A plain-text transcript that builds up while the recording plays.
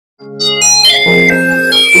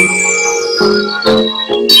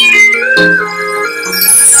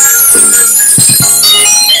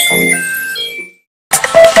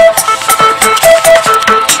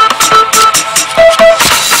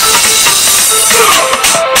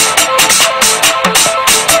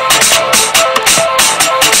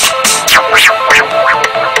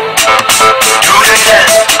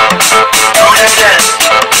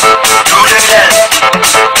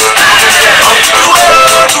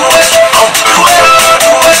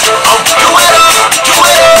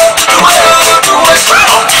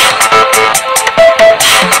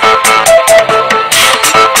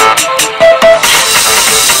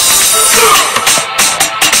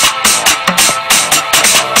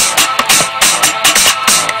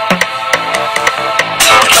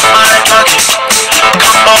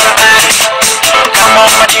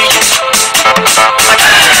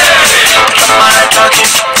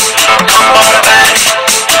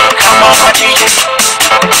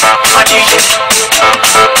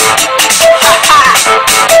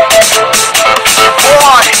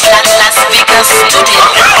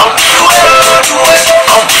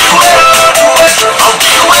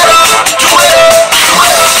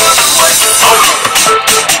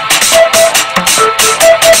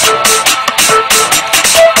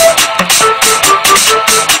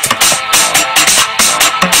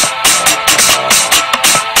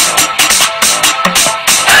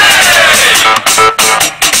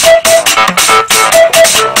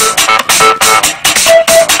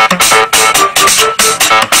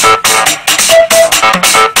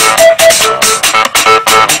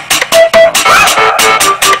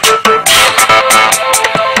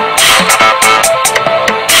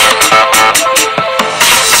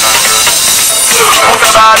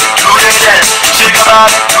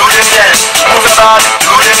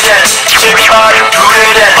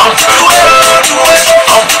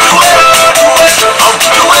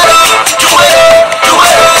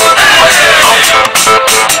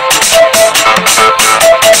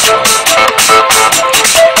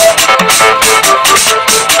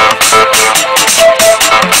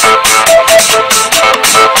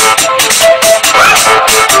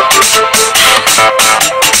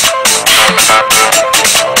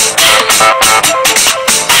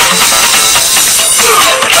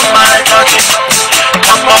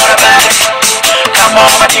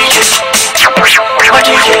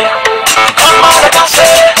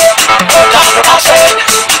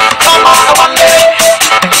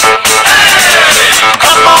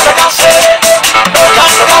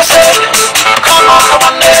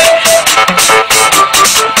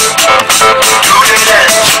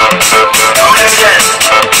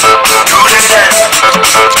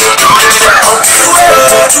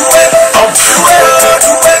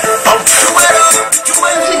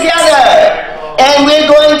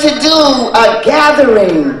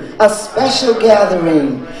A special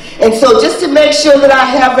gathering. And so just to make sure that I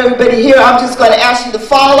have everybody here, I'm just going to ask you to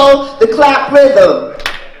follow the clap rhythm.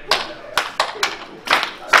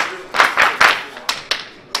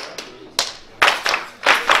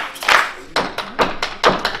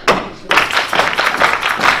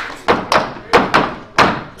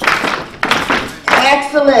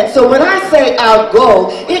 Excellent. So when I say I'll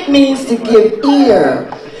go, it means to give ear.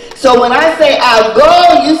 So when I say I'll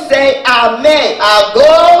go, you say I may. I'll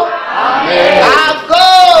go. Amen. I'll go.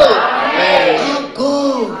 Amen. I'll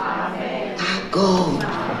go. Amen. I'll go.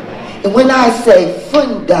 Amen. And when I say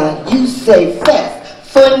Funda, you say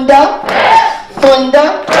fest. Funda. Fest.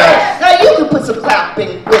 Funda. Fest. Now you can put some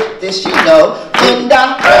clapping with this, you know.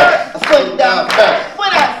 Funda. Fest. Funda. Fest.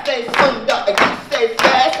 When I say Funda, you say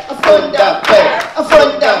fest. Funda. Fest.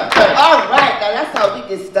 Funda. Fest. All right, now that's how we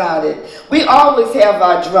get started. We always have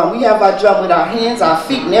our drum. We have our drum with our hands, our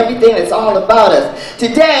feet, and everything that's all about us.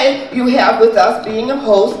 Today, you have with us being a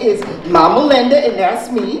host is Mama Linda, and that's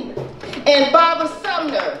me. And Barbara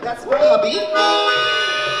Sumner, that's my hubby.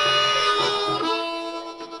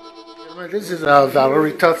 This is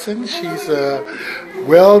Valerie Tutson. She's a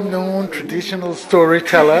well-known traditional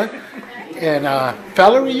storyteller. And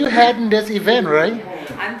Valerie, you had in this event, right?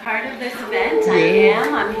 I'm part of this event. I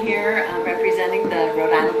am. I'm here representing the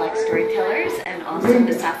Rhode Island Black Storytellers and also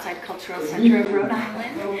the Southside Cultural Center of Rhode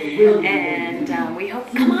Island. And we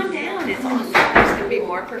hope, come on down. It's awesome. There's going to be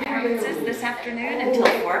more performances this afternoon until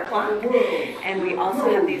 4 o'clock. And we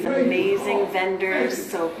also have these amazing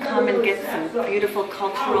vendors. So come and get some beautiful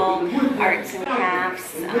cultural arts and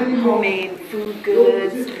crafts, homemade food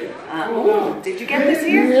goods. Oh, did you get this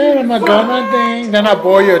here? Yeah, the Madonna thing. Then I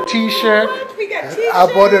bought you a t-shirt. We got t-shirts. I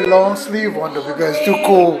bought a long sleeve one though because it's too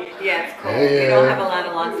cool. Yeah, it's cool. We don't have a lot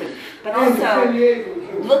of long sleeves. But also,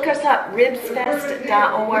 look us up,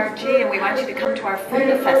 ribsfest.org, and we want you to come to our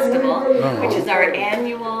Funda Festival, which is our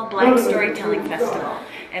annual Black Storytelling Festival.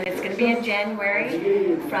 And it's going to be in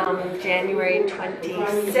January, from January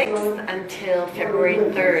 26th until February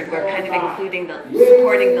 3rd. We're kind of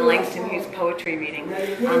supporting the Langston Hughes poetry reading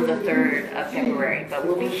on the 3rd of February. But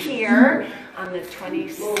we'll be here on the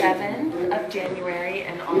 27th of January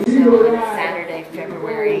and also on Saturday,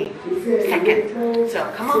 February 2nd. So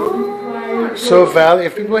come on! So Val,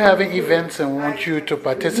 if people are having events and want you to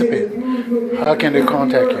participate, how can they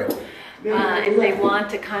contact you? If they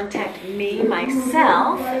want to contact me,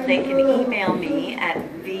 myself, they can email me at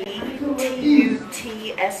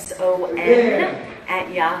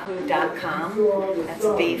vtutson@yahoo.com. That's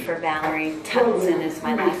V for Valerie. Tutson is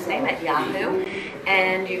my last name at Yahoo.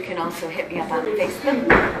 And you can also hit me up on Facebook.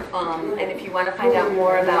 And if you want to find out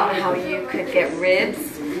more about how you could get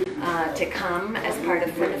ribs to come as part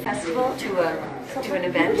of Funda Festival to an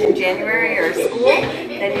event in January or a school,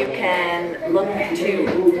 then you can look to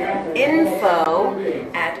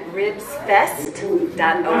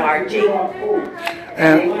info@ribsfest.org.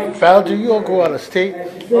 And Val, do you all go out of state?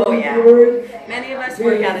 Oh yeah. Many of us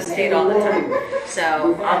work out of state all the time.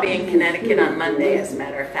 So I'll be in Connecticut on Monday, as a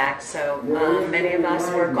matter of fact. So many of us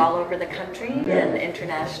work all over the country and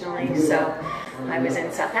internationally. So I was in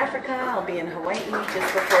South Africa. I'll be in Hawaii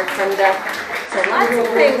just before Funda. So lots of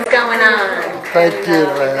things going on. Thank you.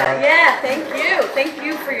 Thank you. Thank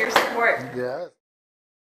you for your support. Yeah.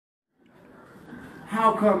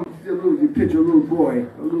 How come you picture a little boy,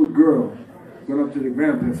 a little girl, going up to the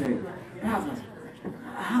grandpa saying, Papa,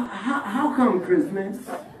 how come Christmas?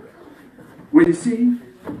 Well, you see,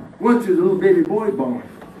 once there's a little baby boy born,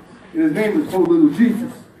 and his name was called Little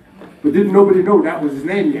Jesus, but didn't nobody know that was his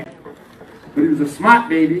name yet. But he was a smart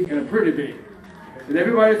baby and a pretty baby. And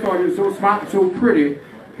everybody thought he was so smart and so pretty,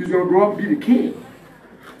 he was going to grow up and be the king.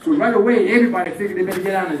 So right away, everybody figured they better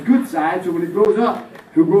get on his good side, so when he grows up,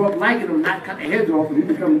 he'll grow up liking them, not cut their heads off, and he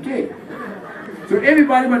become the king. So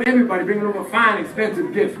everybody but everybody bringing over fine,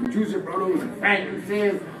 expensive gifts. Medusa brought over some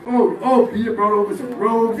frankincense. Peter brought over some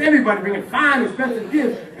robes. Everybody bringing fine, expensive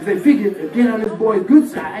gifts, because they figured to get on this boy's good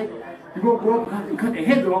side, he won't grow up and cut their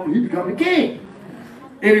heads off, and he become the king.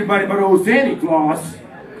 Everybody but old Santa Claus.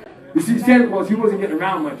 You see, Santa Claus, he wasn't getting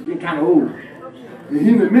around much, getting kind of old. And he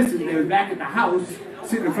and the missus, they was back at the house,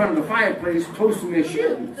 sitting in front of the fireplace, toasting their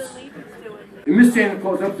shins. And Miss Santa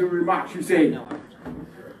Claus up to the remark, she said,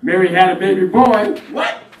 Mary had a baby boy.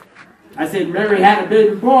 What? I said, Mary had a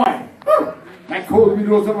baby boy. That cold to be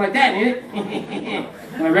doing something like that, ain't it?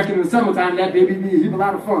 And I reckon in the summertime, that baby be a heap of a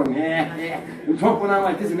lot of fun. And talk went on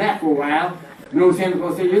like this and that for a while. You know, Santa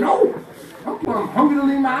Claus said, I'm hungry to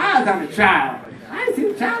leave my eyes on the child. I ain't seen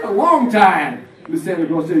the child in a long time. Miss Santa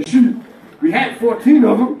Claus said, shoot, we had 14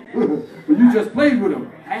 of them, but you just played with them.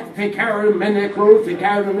 I had to take care of them, mend their clothes, take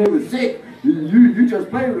care of them when they were sick. You just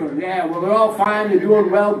play with them. Yeah, well, they're all fine. They're doing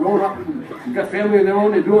well, growing up. You got family of their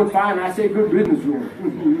own. They're doing fine. I say good business for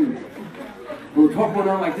them. We'll talk going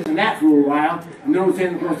on like this and that for a while. And then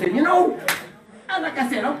Santa Claus said, like I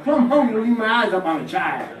said, I'm plumb hungry to leave my eyes up on a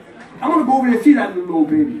child. I'm going to go over there and see that little old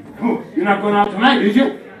baby. You're not going out tonight, is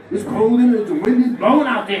you? It's cold and it's windy blowing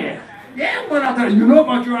out there. Yeah, I'm going out there. You know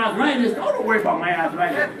about your arthritis. Don't worry about my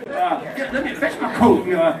arthritis. Let me fetch my coat.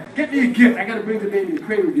 Get me a gift. I got to bring the baby a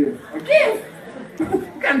cradle gift. A gift?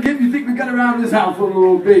 What kind of gift do you think we got around this house for a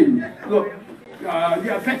little baby? Look,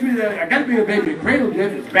 fetch me I got to bring a baby a cradle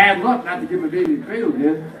gift. It's bad luck not to give a baby a cradle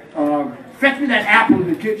gift. Fetch me that apple in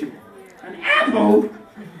the kitchen. An apple?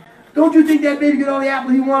 Don't you think that baby get all the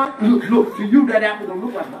apple he wants? Look, to you that apple don't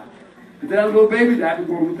look like much. To that little baby, the apple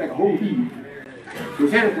going to look like a whole heap. So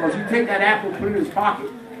Santa Claus, you take that apple, put it in his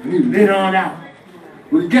pocket, and he lit on out.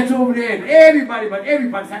 Well, he gets over there, and everybody's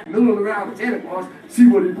milling around with Santa Claus, see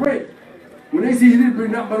what he brings. When they see he didn't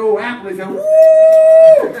bring nothing but old apple, they say, woo!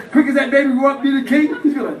 Quick as that baby go up to be the king,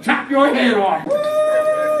 he's going to chop your head off. Woo!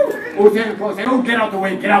 Old Santa Claus said, get out the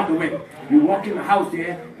way, get out the way. You walk in the house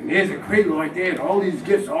there, and there's a cradle right there, and all these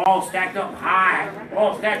gifts are all stacked up high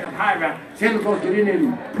around. Santa Claus get in there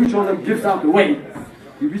and push all them gifts out the way.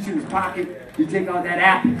 He reaches in his pocket, he take out that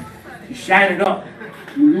apple, he shine it up.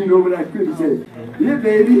 You lean over that crib and say, here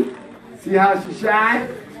baby, see how she shine?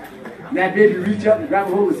 And that baby reach up and grab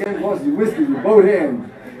a hold of Santa Claus's whiskers with both hands.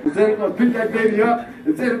 And Santa Claus pick that baby up,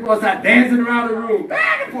 and Santa Claus start dancing around the room,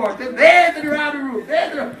 back and forth, just dancing around the room,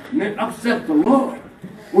 and then upset the Lord.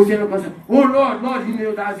 Oh, Santa Claus said, Lord, he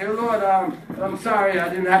kneeled down and said, Lord, I'm sorry, I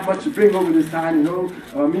didn't have much to bring over this time, Me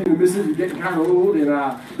and the missus are getting kind of old, and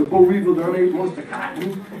the boll weevil done ate most of the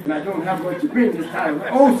cotton, and I don't have much to bring this time.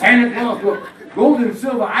 Oh, Santa Claus, look, gold and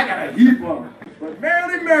silver, I got a heap of them. But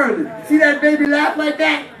merrily, see that baby laugh like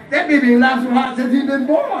that? That baby ain't laughed so hard since he's been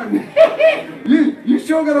born. you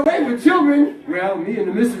sure got away with children. Well, me and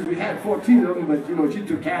the missus, we had 14 of them, but you know, she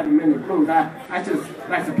took care of them in the clothes. I just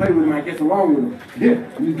like to play with them. I get along with them.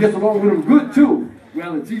 Yeah, you get along with them good too.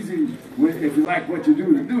 Well, it's easy if you like what you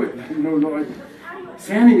do to do it. You know, Lord.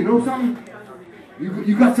 Sandy, you know something?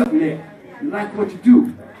 You got something there. You like what you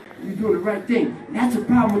do. You're doing the right thing. And that's a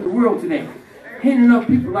problem with the world today. Ain't enough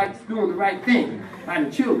people like doing the right thing by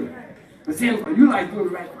the children. But Sandra, you like doing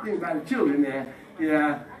the right thing by the children there.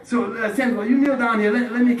 Yeah. So, Sandra, you kneel down here.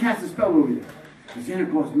 Let me cast a spell over you. And Santa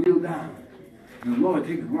Claus kneel down. And the Lord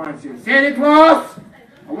takes his wand and says, Santa Claus,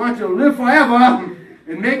 I want you to live forever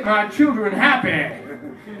and make my children happy.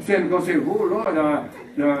 Santa Claus says, oh, Lord,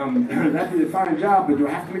 that'd be a fine job, but do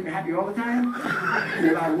I have to make them happy all the time?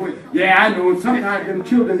 Yeah, I know. Sometimes them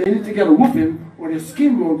children, they need to get a whooping or their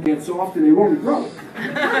skin won't get soft and they won't grow.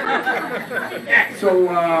 So,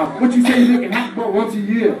 what you say you make it happen about once a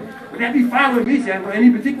year? Would that be fine with me, Santa? Any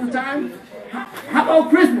particular time? How about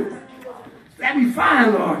Christmas? That'd be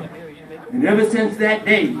fine, Lord. And ever since that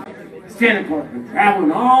day, Santa Claus has been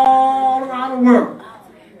traveling all around the world,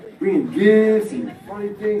 bringing gifts and funny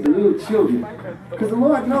things to little children. Because the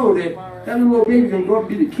Lord knows that little baby's going to grow up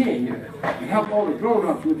and be the king and help all the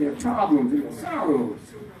grown-ups with their problems and their sorrows.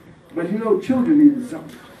 But you know, children need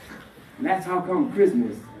something. And that's how come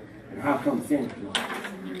Christmas and how come Santa Claus.